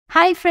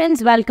Hi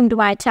friends, welcome to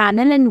my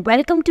channel and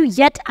welcome to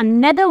yet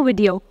another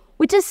video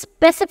which is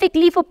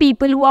specifically for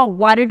people who are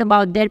worried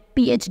about their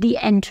PhD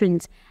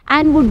entrance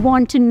and would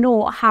want to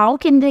know how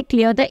can they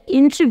clear the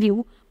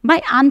interview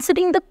by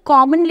answering the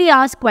commonly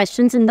asked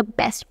questions in the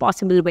best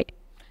possible way.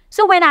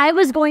 So when I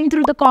was going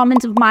through the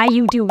comments of my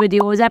YouTube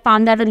videos, I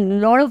found that a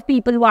lot of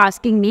people were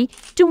asking me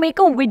to make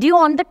a video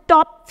on the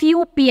top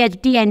few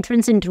PhD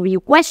entrance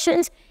interview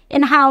questions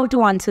and how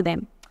to answer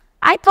them.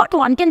 I thought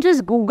one can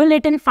just Google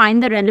it and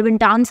find the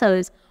relevant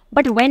answers.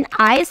 But when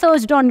I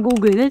searched on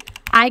Google,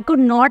 I could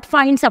not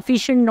find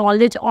sufficient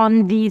knowledge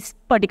on these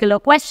particular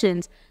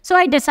questions. So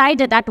I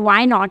decided that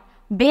why not?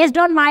 Based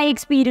on my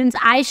experience,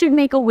 I should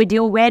make a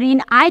video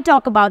wherein I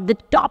talk about the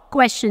top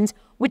questions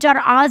which are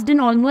asked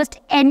in almost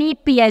any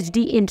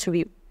PhD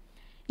interview.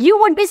 You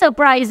would be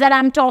surprised that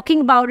I'm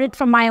talking about it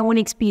from my own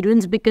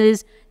experience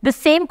because the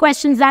same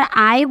questions that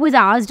I was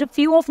asked, a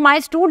few of my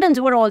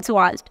students were also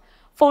asked.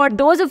 For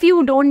those of you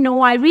who don't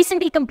know, I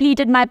recently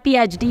completed my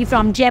PhD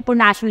from Jaipur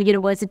National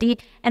University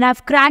and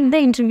I've cracked the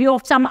interview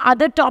of some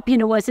other top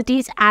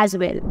universities as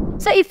well.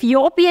 So if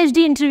your PhD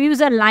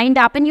interviews are lined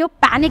up and you're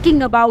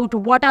panicking about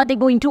what are they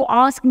going to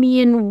ask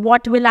me and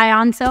what will I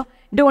answer,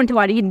 don't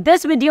worry,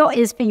 this video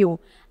is for you.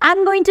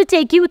 I'm going to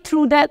take you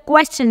through the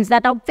questions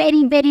that are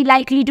very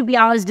likely to be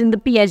asked in the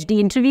PhD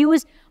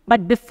interviews.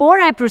 But before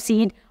I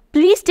proceed,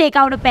 please take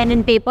out a pen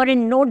and paper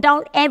and note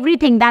down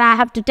everything that I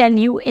have to tell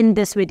you in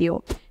this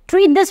video.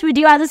 Treat this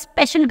video as a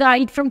special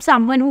guide from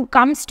someone who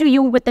comes to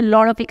you with a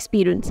lot of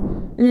experience.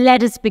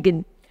 Let us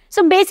begin.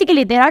 So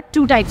basically, there are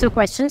two types of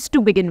questions to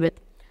begin with.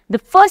 The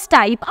first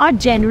type are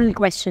general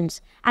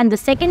questions and the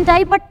second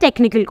type are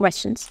technical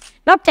questions.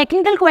 Now,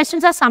 technical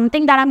questions are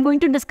something that I'm going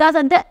to discuss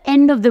at the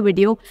end of the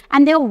video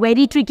and they are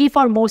very tricky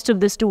for most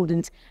of the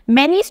students.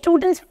 Many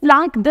students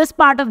flunk this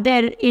part of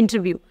their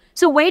interview.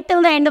 So wait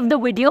till the end of the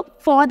video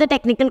for the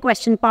technical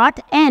question part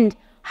and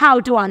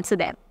how to answer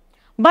them.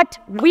 But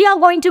we are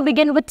going to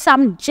begin with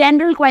some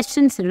general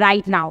questions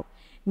right now.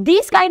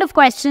 These kind of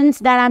questions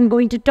that I'm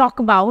going to talk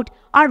about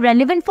are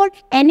relevant for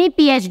any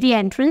PhD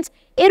entrance,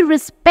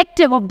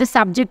 irrespective of the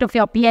subject of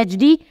your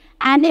PhD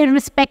and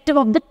irrespective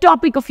of the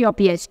topic of your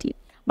PhD.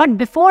 But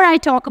before I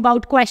talk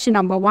about question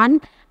number one,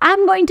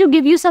 I'm going to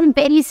give you some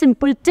very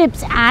simple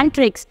tips and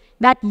tricks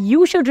that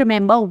you should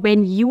remember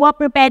when you are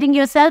preparing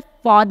yourself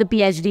for the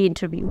PhD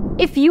interview.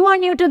 If you are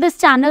new to this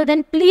channel,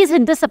 then please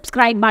hit the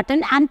subscribe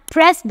button and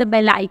press the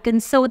bell icon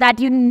so that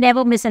you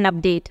never miss an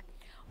update.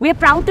 We are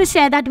proud to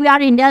share that we are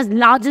India's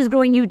largest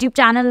growing YouTube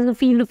channel in the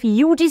field of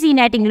UGC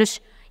NET English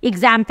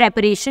exam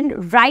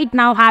preparation, right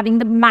now having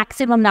the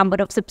maximum number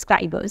of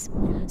subscribers.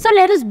 So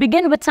let us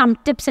begin with some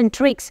tips and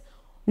tricks.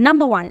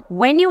 Number one,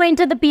 when you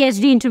enter the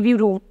PhD interview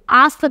room,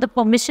 ask for the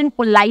permission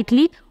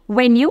politely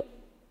when you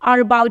are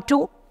about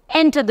to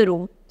enter the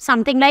room.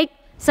 Something like,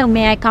 "Sir,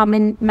 may I come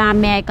in? Ma'am,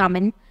 may I come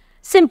in?"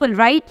 Simple,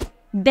 right?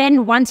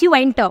 Then once you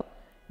enter,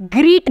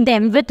 greet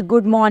them with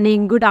good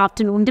morning, good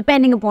afternoon,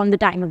 depending upon the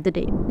time of the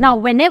day. Now,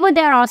 whenever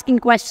they are asking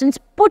questions,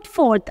 put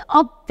forth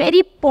a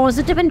very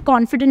positive and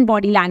confident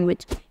body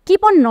language.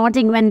 Keep on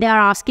nodding when they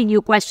are asking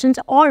you questions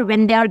or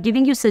when they are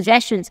giving you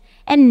suggestions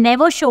and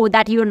never show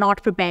that you are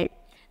not prepared.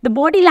 The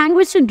body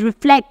language should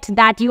reflect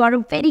that you are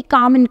a very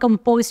calm and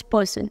composed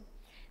person.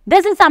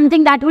 This is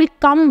something that will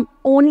come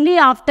only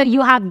after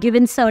you have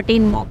given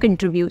certain mock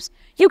interviews.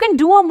 You can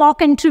do a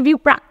mock interview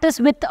practice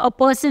with a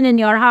person in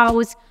your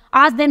house.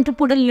 Ask them to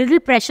put a little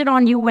pressure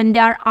on you when they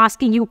are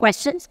asking you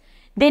questions.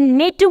 They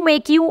need to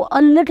make you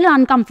a little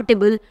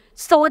uncomfortable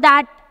so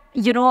that,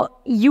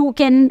 you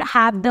can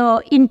have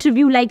the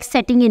interview-like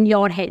setting in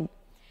your head.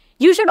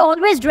 You should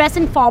always dress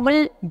in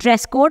formal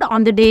dress code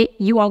on the day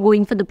you are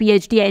going for the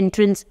PhD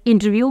entrance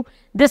interview.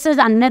 This is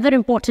another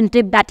important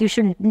tip that you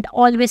should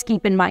always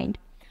keep in mind.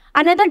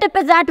 Another tip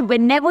is that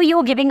whenever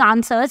you're giving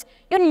answers,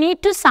 you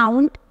need to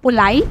sound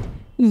polite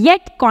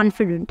yet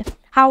confident.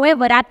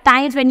 However, at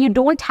times when you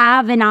don't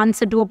have an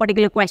answer to a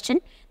particular question,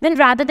 then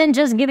rather than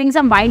just giving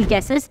some wild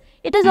guesses,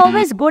 it is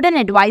always good and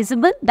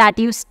advisable that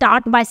you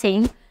start by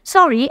saying,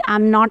 "Sorry,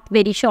 I'm not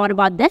very sure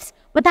about this,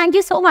 but thank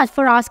you so much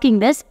for asking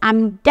this.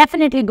 I'm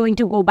definitely going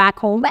to go back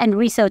home and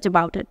research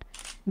about it."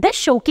 This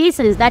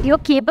showcases that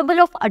you're capable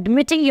of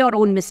admitting your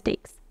own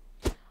mistakes.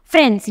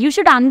 Friends, you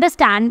should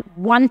understand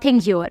one thing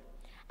here.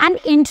 An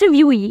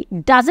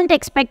interviewee doesn't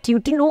expect you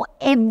to know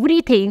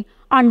everything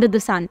under the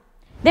sun.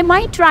 They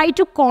might try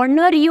to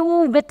corner you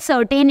with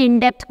certain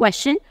in-depth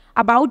questions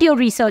about your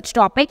research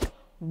topic,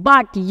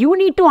 but you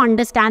need to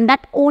understand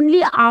that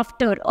only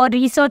after a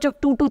research of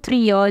 2 to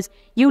 3 years,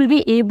 you will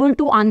be able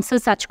to answer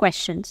such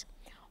questions.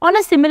 On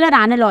a similar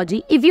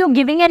analogy, if you're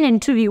giving an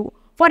interview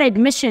for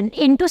admission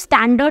into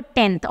standard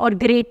 10th or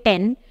grade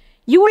 10,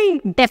 you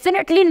will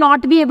definitely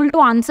not be able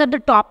to answer the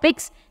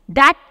topics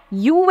that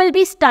you will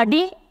be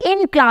studying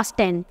in class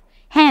 10th.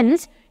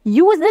 Hence,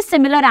 use this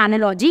similar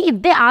analogy.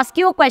 If they ask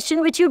you a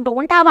question which you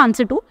don't have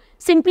answer to,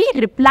 simply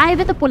reply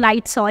with a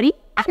polite sorry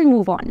and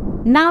move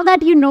on. Now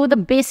that you know the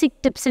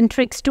basic tips and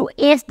tricks to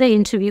ace the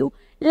interview,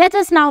 let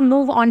us now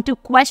move on to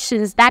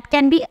questions that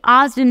can be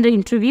asked in the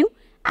interview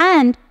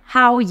and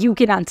how you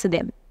can answer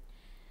them.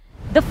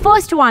 The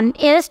first one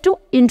is to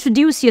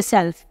introduce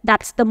yourself.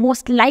 That's the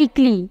most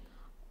likely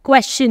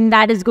question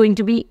that is going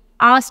to be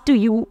asked to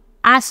you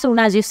as soon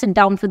as you sit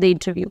down for the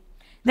interview.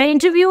 The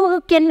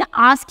interviewer can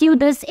ask you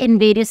this in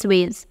various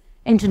ways.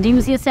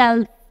 Introduce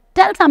yourself,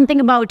 tell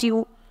something about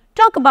you,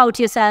 talk about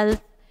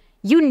yourself.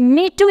 You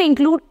need to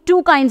include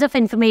two kinds of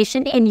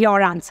information in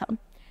your answer.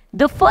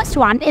 The first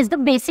one is the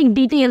basic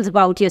details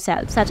about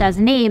yourself, such as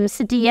name,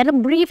 city, and a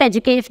brief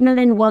educational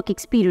and work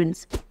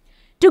experience.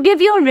 To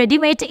give you a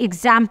ready-made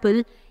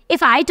example,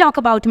 if I talk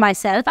about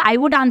myself, I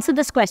would answer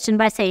this question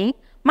by saying,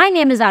 my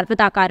name is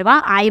Arpita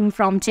Karwa. I am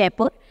from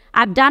Jaipur.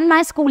 I've done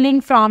my schooling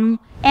from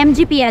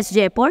MGPS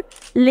Jaipur.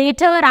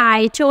 Later,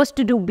 I chose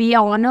to do BA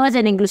Honours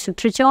in English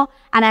Literature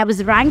and I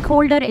was rank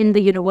holder in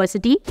the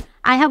university.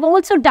 I have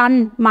also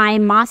done my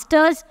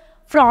Masters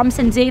from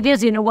St.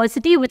 Xavier's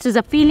University, which is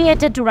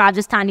affiliated to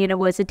Rajasthan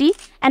University.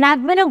 And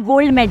I've been a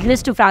gold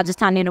medalist of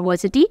Rajasthan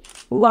University.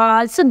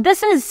 So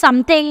this is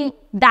something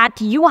that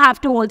you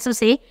have to also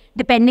say,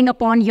 depending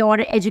upon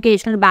your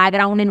educational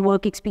background and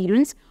work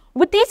experience.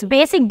 With these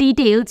basic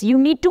details, you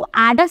need to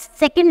add a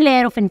second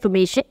layer of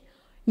information.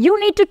 You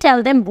need to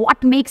tell them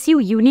what makes you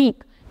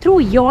unique through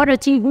your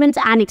achievements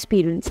and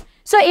experience.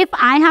 So if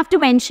I have to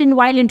mention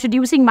while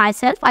introducing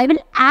myself, I will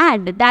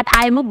add that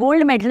I am a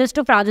gold medalist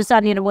of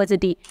Rajasthan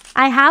University.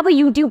 I have a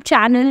YouTube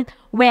channel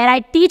where I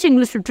teach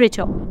English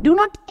literature. Do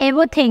not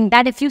ever think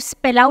that if you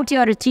spell out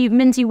your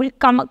achievements, you will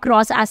come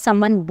across as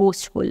someone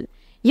boastful.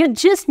 You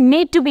just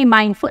need to be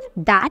mindful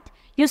that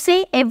you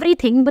say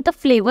everything with a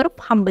flavor of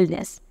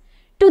humbleness.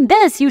 To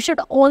this, you should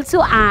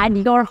also add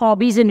your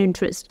hobbies and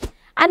interests.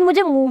 And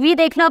मुझे movie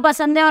देखना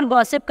पसंद है और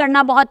gossip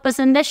करना बहुत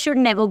पसंद है should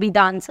never be the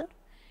answer.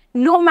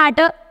 No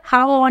matter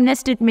how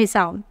honest it may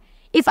sound.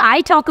 If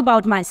I talk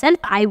about myself,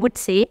 I would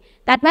say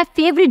that my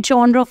favorite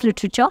genre of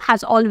literature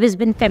has always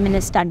been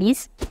feminist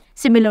studies.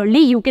 Similarly,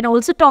 you can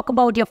also talk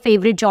about your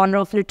favorite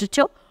genre of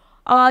literature.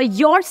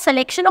 Your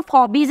selection of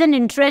hobbies and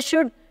interests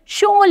should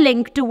show a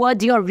link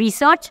towards your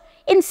research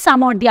in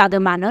some or the other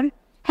manner.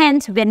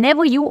 Hence,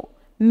 whenever you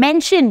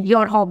mention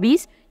your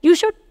hobbies, you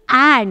should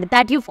add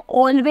that you've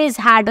always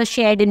had a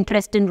shared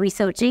interest in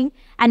researching,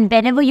 and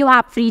whenever you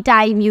have free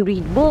time, you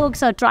read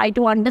books or try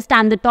to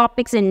understand the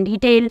topics in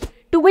detail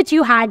to which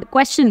you had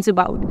questions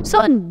about.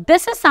 So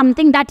this is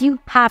something that you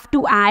have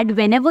to add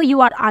whenever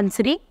you are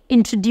answering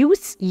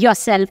introduce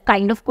yourself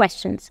kind of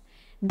questions.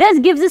 This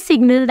gives a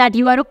signal that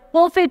you are a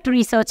perfect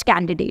research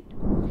candidate.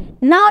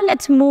 Now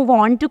let's move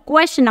on to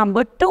question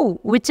number 2,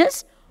 which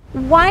is,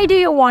 why do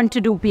you want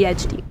to do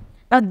PhD?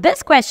 Now,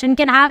 this question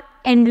can have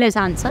endless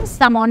answers.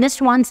 Some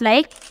honest ones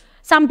like,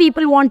 some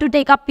people want to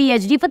take up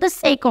PhD for the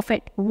sake of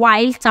it,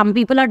 while some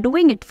people are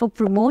doing it for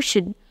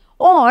promotion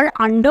or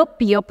under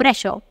peer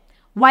pressure.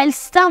 While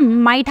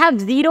some might have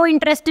zero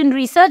interest in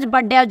research,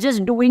 but they are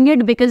just doing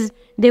it because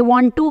they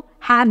want to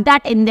have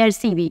that in their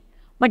CV.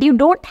 But you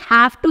don't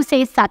have to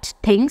say such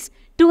things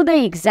to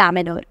the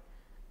examiner.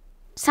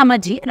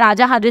 समझिए,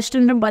 राजा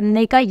हरिश्चंद्र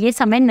बनने का ये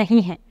समय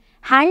नहीं है.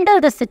 Handle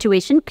the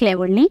situation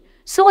cleverly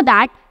so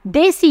that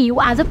they see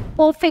you as a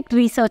perfect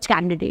research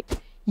candidate.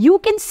 You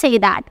can say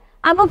that,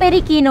 I'm a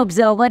very keen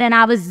observer and I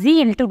have a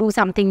zeal to do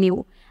something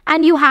new.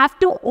 And you have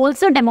to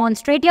also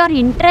demonstrate your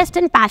interest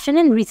and passion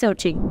in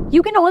researching.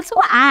 You can also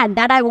add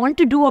that I want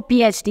to do a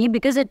PhD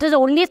because it is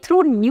only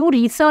through new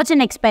research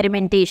and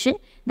experimentation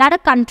that a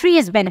country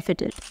is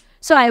benefited.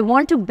 So I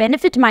want to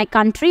benefit my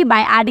country by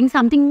adding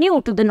something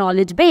new to the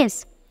knowledge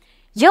base.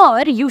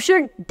 Here, you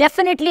should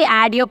definitely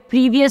add your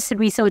previous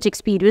research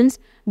experience,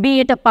 be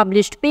it a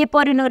published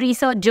paper in a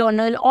research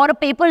journal or a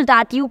paper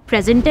that you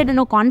presented in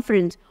a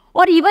conference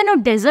or even a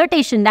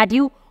dissertation that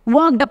you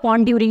worked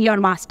upon during your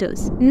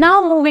masters.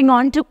 Now moving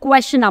on to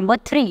question number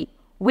 3,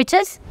 which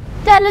is,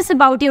 tell us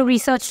about your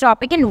research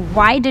topic and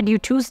why did you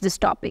choose this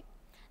topic?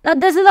 Now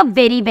this is a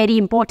very, very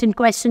important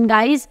question,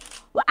 guys,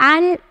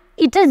 and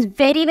it is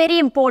very, very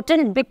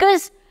important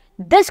because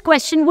this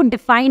question would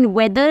define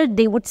whether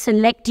they would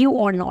select you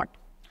or not.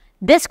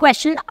 This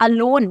question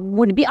alone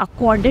would be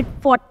accorded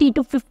 40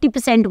 to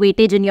 50%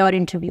 weightage in your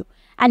interview,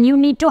 and you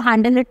need to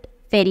handle it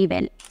very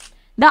well.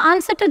 The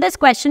answer to this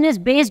question is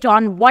based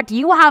on what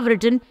you have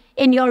written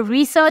in your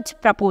research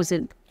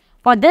proposal.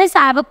 For this, I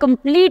have a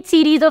complete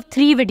series of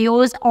 3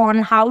 videos on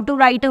how to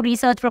write a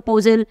research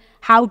proposal,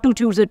 how to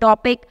choose a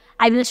topic.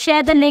 I will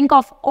share the link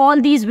of all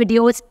these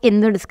videos in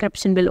the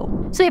description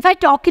below. So if I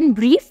talk in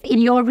brief, in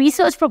your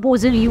research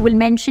proposal, you will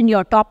mention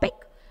your topic,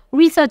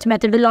 research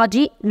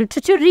methodology,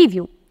 literature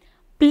review.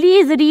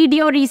 Please read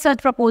your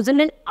research proposal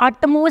in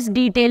utmost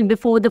detail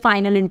before the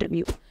final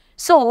interview.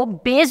 So,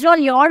 based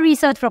on your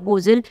research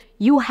proposal,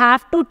 you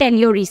have to tell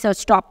your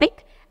research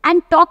topic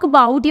and talk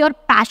about your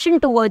passion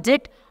towards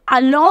it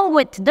along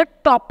with the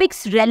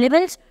topic's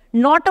relevance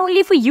not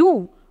only for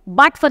you,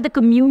 but for the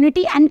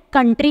community and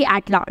country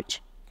at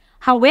large.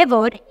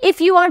 However,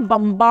 if you are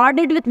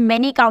bombarded with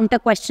many counter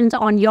questions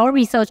on your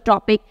research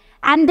topic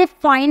and they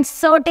find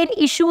certain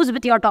issues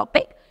with your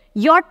topic,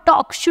 your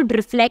talk should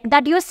reflect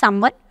that you are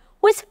someone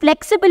who is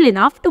flexible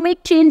enough to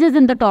make changes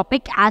in the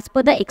topic as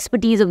per the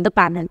expertise of the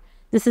panel.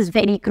 This is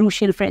very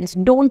crucial, friends.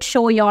 Don't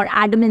show your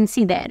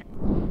adamancy there.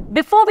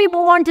 Before we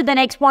move on to the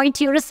next point,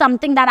 here is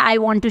something that I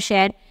want to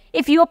share.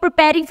 If you are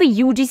preparing for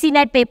UGC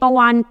NET Paper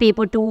 1,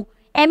 Paper 2,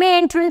 MA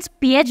entrance,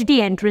 PhD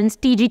entrance,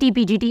 TGT,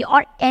 PGT,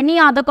 or any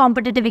other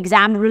competitive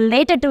exam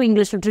related to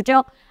English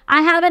literature,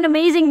 I have an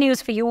amazing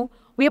news for you.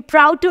 We are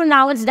proud to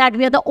announce that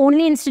we are the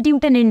only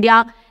institute in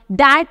India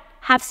that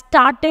have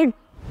started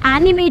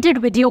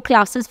animated video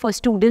classes for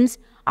students.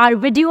 Our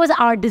videos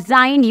are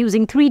designed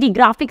using 3D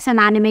graphics and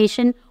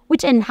animation,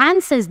 which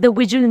enhances the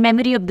visual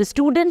memory of the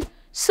student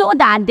so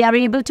that they are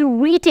able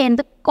to retain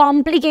the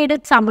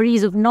complicated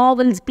summaries of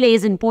novels,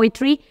 plays, and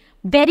poetry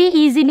very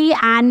easily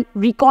and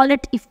recall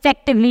it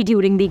effectively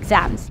during the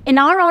exams. In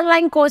our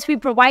online course, we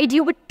provide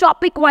you with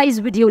topic-wise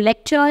video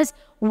lectures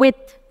with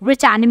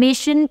rich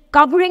animation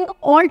covering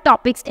all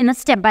topics in a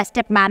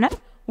step-by-step manner,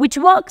 which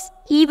works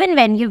even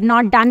when you've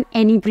not done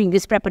any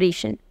previous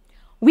preparation.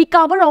 We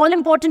cover all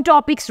important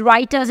topics,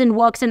 writers, and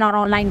works in our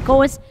online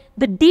course.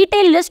 The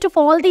detailed list of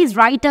all these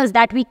writers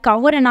that we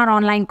cover in our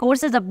online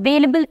course is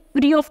available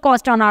free of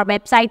cost on our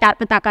website,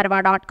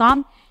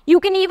 arpitakarwa.com. You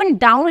can even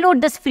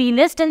download this free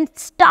list and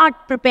start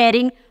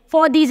preparing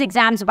for these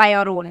exams by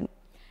your own.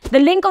 The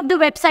link of the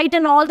website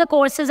and all the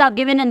courses are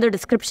given in the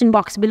description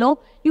box below.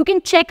 You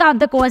can check out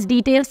the course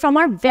details from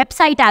our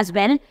website as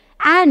well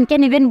and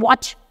can even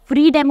watch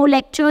free demo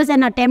lectures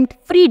and attempt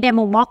free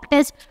demo mock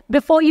tests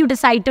before you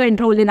decide to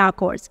enroll in our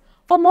course.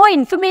 For more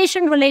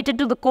information related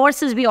to the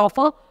courses we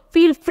offer,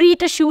 feel free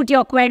to shoot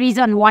your queries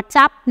on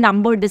WhatsApp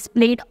number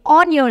displayed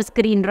on your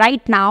screen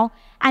right now,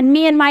 and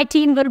me and my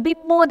team will be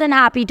more than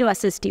happy to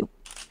assist you.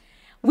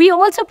 We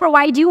also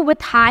provide you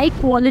with high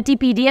quality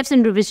PDFs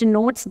and revision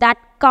notes that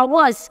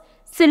covers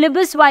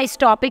syllabus-wise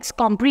topics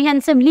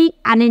comprehensively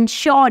and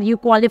ensure you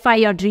qualify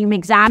your dream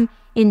exam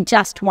in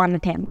just one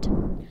attempt.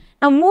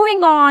 Now,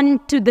 moving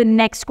on to the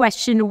next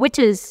question, which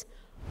is,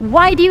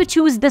 why do you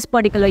choose this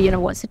particular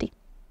university?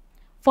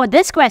 For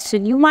this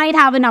question, you might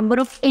have a number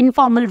of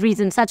informal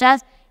reasons, such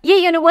as, ये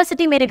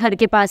university मेरे घर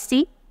के पास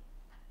थी,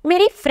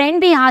 मेरी friend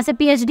भी यहाँ से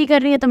PhD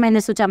कर रही है, तो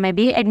मैंने सोचा मैं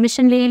भी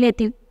admission ले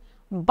लेती हूँ.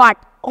 But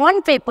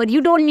on paper,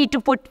 you don't need to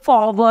put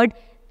forward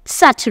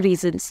such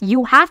reasons.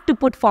 You have to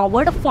put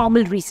forward a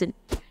formal reason.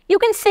 You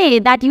can say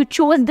that you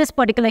chose this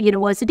particular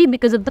university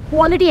because of the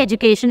quality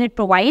education it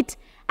provides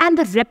and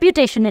the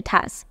reputation it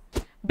has.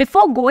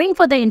 Before going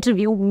for the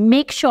interview,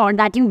 make sure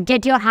that you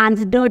get your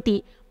hands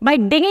dirty by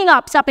digging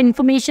up some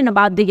information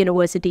about the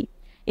university,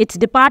 its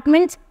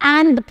departments,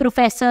 and the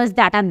professors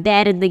that are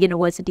there in the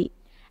university.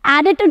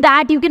 Added to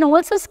that, you can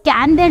also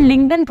scan their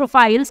LinkedIn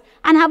profiles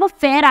and have a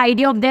fair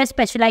idea of their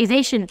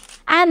specialization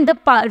and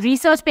the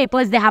research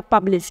papers they have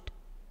published.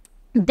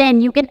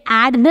 Then you can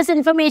add this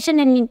information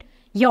in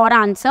your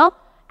answer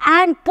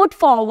and put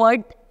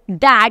forward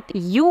that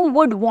you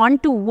would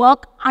want to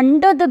work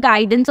under the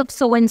guidance of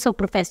so-and-so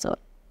professor.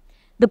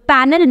 The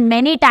panel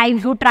many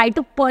times will try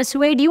to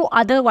persuade you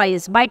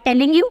otherwise by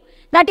telling you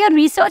that your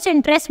research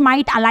interests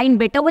might align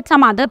better with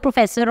some other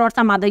professor or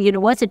some other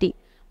university.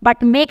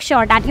 But make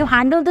sure that you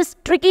handle this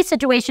tricky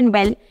situation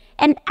well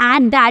and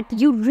add that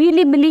you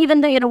really believe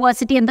in the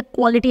university and the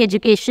quality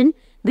education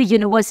the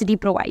university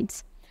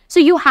provides.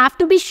 So you have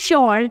to be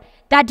sure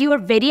that you are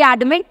very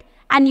adamant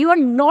and you are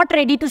not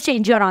ready to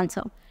change your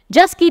answer.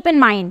 Just keep in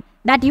mind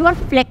that you are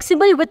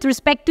flexible with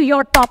respect to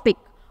your topic.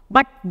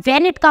 But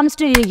when it comes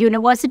to your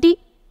university,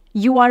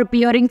 you are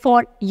appearing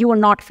for, you are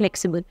not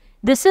flexible.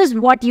 This is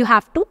what you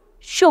have to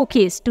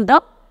showcase to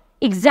the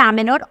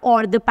examiner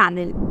or the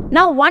panel.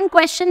 Now, one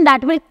question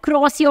that will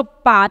cross your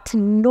path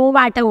no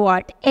matter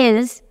what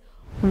is,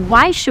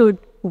 why should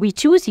we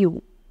choose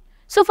you?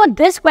 So for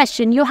this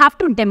question, you have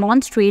to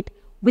demonstrate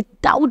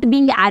without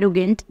being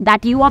arrogant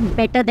that you are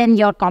better than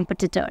your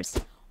competitors.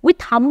 With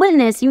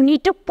humbleness, you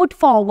need to put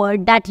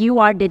forward that you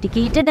are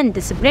dedicated and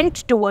disciplined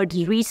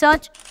towards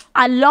research,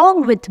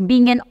 along with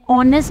being an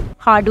honest,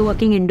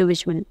 hardworking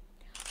individual.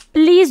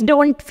 Please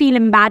don't feel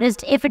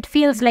embarrassed if it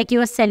feels like you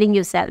are selling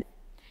yourself.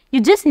 You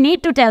just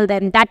need to tell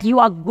them that you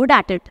are good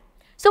at it.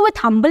 So with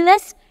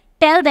humbleness,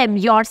 tell them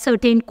your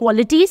certain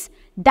qualities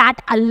that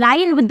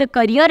align with the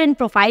career and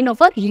profile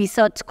of a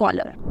research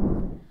scholar.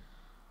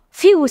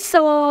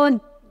 So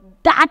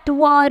that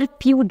were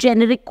few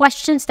generic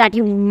questions that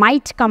you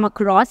might come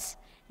across.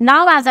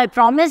 Now, as I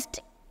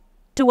promised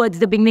towards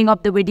the beginning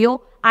of the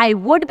video, I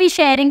would be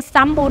sharing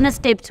some bonus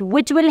tips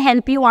which will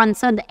help you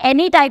answer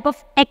any type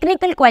of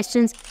technical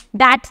questions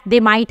that they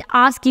might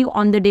ask you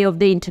on the day of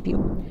the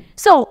interview.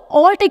 So,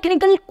 all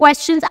technical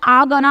questions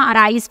are gonna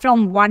arise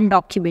from one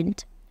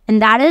document, and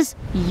that is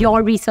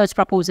your research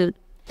proposal.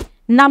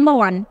 Number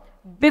one,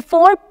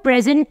 before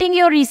presenting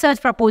your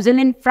research proposal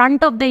in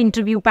front of the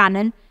interview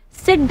panel,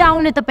 sit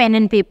down with a pen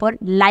and paper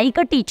like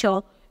a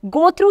teacher,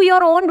 go through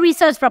your own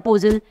research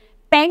proposal,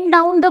 pen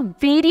down the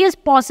various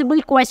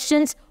possible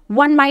questions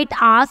one might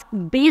ask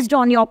based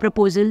on your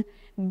proposal,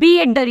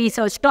 be it the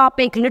research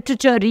topic,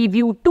 literature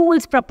review,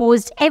 tools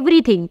proposed,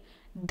 everything.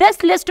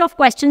 This list of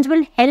questions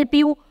will help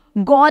you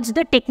gauge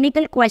the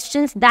technical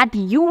questions that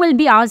you will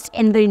be asked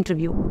in the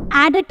interview.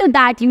 Added to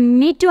that, you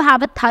need to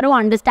have a thorough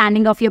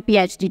understanding of your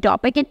PhD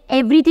topic and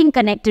everything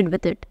connected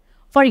with it.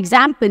 For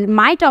example,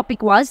 my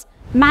topic was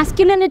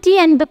masculinity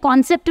and the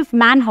concept of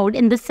manhood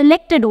in the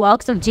selected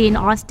works of Jane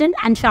Austen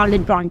and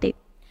Charlotte Bronte.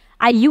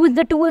 I used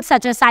the tools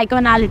such as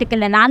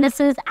psychoanalytical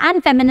analysis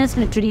and feminist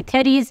literary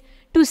theories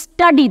to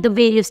study the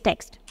various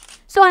texts.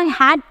 So I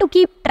had to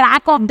keep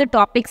track of the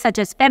topics such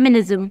as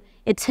feminism,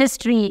 its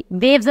history,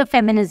 waves of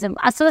feminism,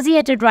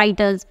 associated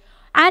writers,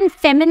 and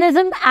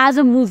feminism as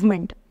a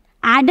movement.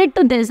 Added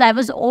to this, I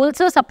was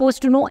also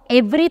supposed to know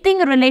everything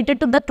related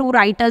to the two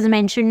writers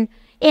mentioned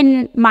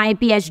in my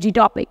PhD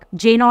topic,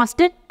 Jane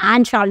Austen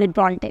and Charlotte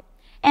Bronte,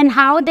 and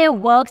how their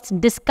works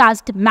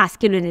discussed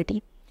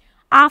masculinity.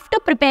 After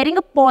preparing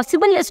a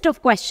possible list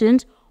of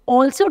questions,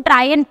 also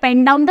try and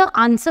pen down the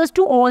answers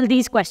to all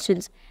these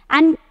questions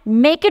and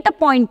make it a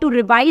point to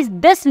revise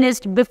this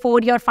list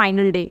before your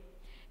final day.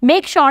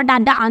 Make sure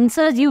that the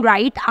answers you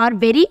write are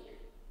very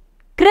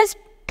crisp,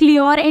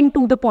 clear, and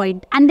to the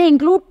point, and they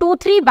include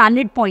 2-3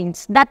 valid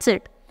points. That's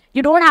it.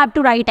 You don't have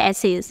to write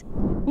essays.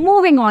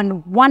 Moving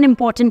on, one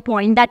important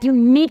point that you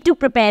need to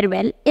prepare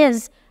well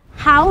is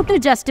how to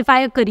justify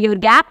a career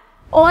gap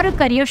or a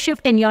career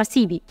shift in your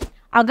CV.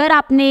 अगर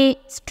आपने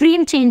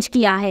stream change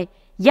किया है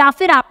या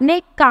फिर आपने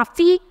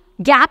काफ़ी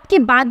gap के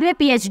बाद में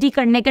पीएचडी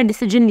करने का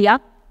डिसीजन लिया,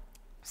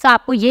 तो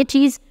आपको ये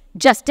चीज़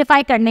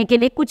जस्टिफाई करने के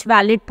लिए कुछ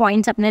वैलिड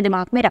पॉइंट्स अपने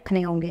दिमाग में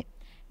रखने होंगे.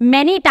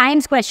 Many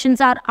times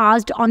questions are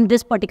asked on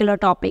this particular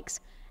topics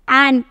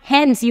and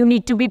hence you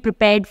need to be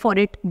prepared for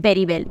it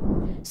very well.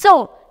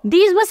 So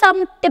these were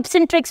some tips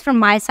and tricks from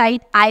my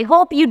side. I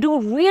hope you do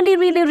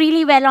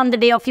really well on the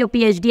day of your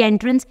PhD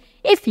entrance.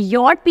 If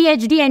your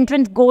PhD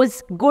entrance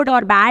goes good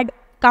or bad,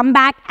 come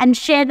back and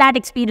share that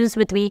experience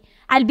with me.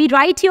 I'll be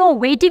right here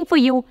waiting for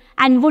you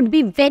and would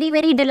be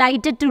very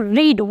delighted to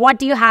read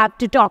what you have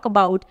to talk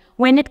about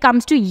when it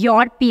comes to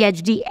your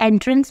PhD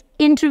entrance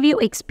interview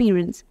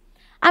experience.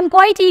 I'm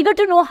quite eager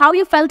to know how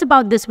you felt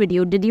about this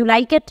video. Did you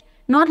like it?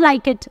 Not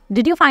like it?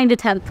 Did you find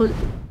it helpful?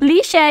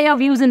 Please share your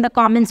views in the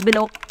comments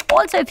below.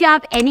 Also, if you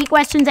have any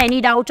questions, any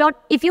doubts, or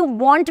if you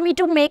want me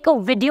to make a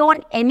video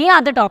on any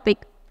other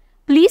topic,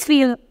 please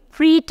feel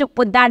free to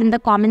put that in the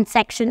comment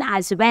section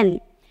as well.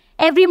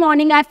 Every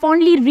morning, I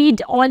fondly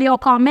read all your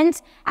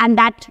comments, and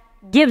that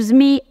gives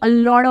me a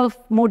lot of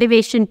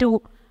motivation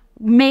to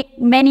make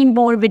many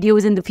more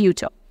videos in the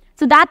future.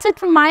 So that's it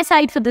from my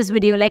side for this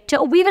video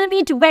lecture. We will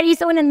meet very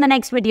soon in the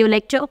next video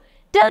lecture.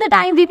 Till the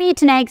time we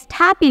meet next,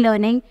 happy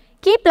learning,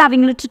 keep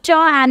loving literature,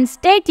 and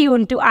stay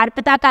tuned to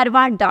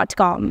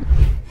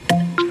arpitakarwa.com.